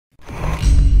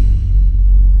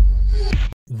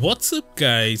What's up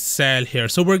guys, Sal here.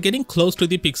 So we're getting close to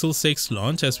the Pixel 6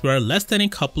 launch as we are less than a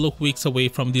couple of weeks away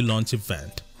from the launch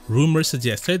event. Rumors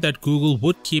suggested that Google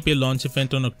would keep a launch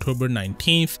event on October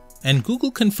 19th, and Google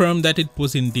confirmed that it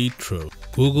was indeed true.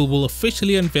 Google will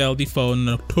officially unveil the phone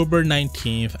on October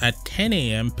 19th at 10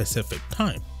 AM Pacific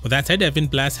time. With that said, Evan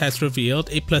Blass has revealed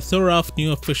a plethora of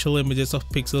new official images of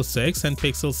Pixel 6 and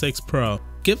Pixel 6 Pro,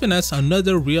 giving us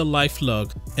another real-life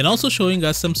look and also showing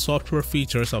us some software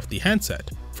features of the handset.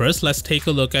 First, let's take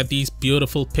a look at these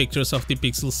beautiful pictures of the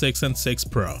Pixel 6 and 6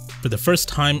 Pro. For the first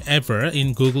time ever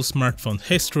in Google smartphone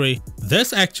history,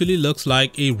 this actually looks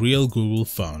like a real Google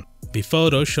phone. The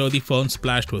photos show the phone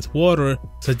splashed with water,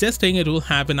 suggesting it will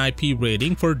have an IP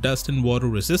rating for dust and water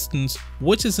resistance,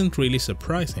 which isn't really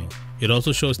surprising. It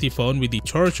also shows the phone with the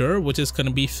charger, which is going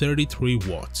to be 33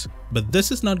 watts. But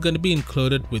this is not going to be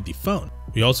included with the phone.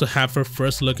 We also have our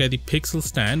first look at the Pixel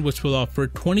stand, which will offer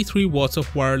 23 watts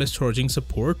of wireless charging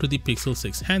support to the Pixel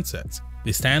 6 handsets.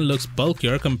 The stand looks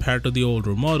bulkier compared to the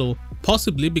older model,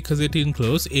 possibly because it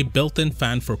includes a built-in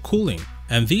fan for cooling.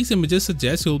 And these images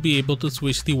suggest you'll be able to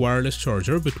switch the wireless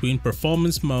charger between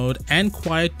performance mode and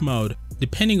quiet mode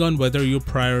depending on whether you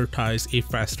prioritize a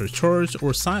faster charge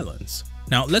or silence.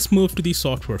 Now let's move to the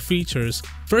software features.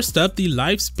 First up, the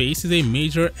Live Space is a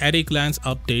major at-a-glance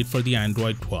update for the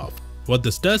Android 12. What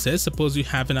this does is, suppose you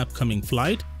have an upcoming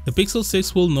flight, the Pixel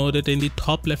 6 will note it in the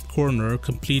top left corner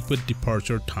complete with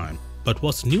departure time. But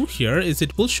what's new here is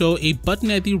it will show a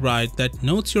button at the right that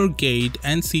notes your gate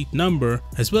and seat number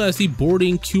as well as the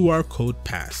boarding QR code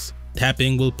pass.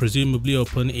 Tapping will presumably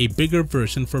open a bigger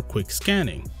version for quick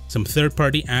scanning. Some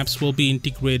third-party apps will be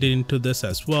integrated into this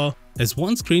as well, as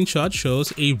one screenshot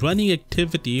shows a running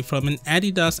activity from an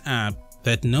Adidas app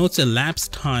that notes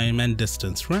elapsed time and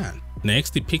distance ran.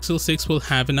 Next, the Pixel 6 will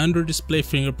have an under-display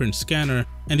fingerprint scanner,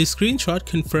 and the screenshot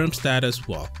confirms that as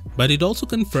well. But it also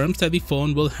confirms that the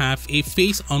phone will have a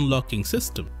face unlocking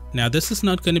system. Now this is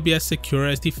not going to be as secure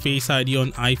as the Face ID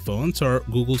on iPhones or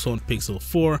Google's own Pixel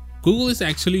 4. Google is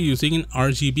actually using an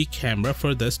RGB camera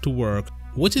for this to work,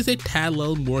 which is a tad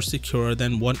little more secure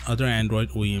than what other Android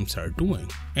OEMs are doing.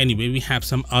 Anyway, we have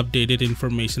some updated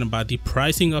information about the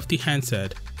pricing of the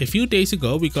handset. A few days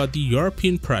ago, we got the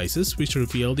European prices, which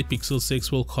revealed the Pixel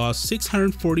 6 will cost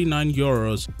 649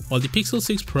 euros, while the Pixel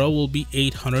 6 Pro will be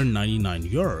 899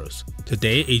 euros.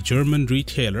 Today, a German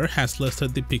retailer has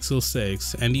listed the Pixel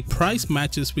 6 and the price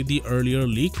matches with the earlier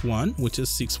leaked one, which is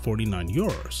 649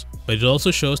 euros. But it also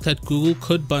shows that Google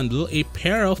could bundle a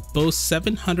pair of Bose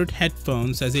 700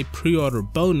 headphones as a pre-order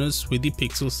bonus with the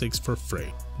Pixel 6 for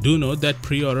free. Do note that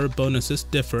pre-order bonuses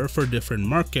differ for different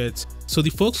markets, so the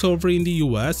folks over in the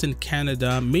US and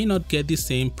Canada may not get the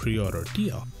same pre-order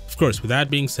deal. Of course, with that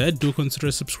being said, do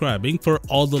consider subscribing for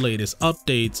all the latest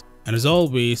updates, and as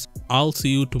always, I'll see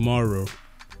you tomorrow.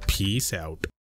 Peace out.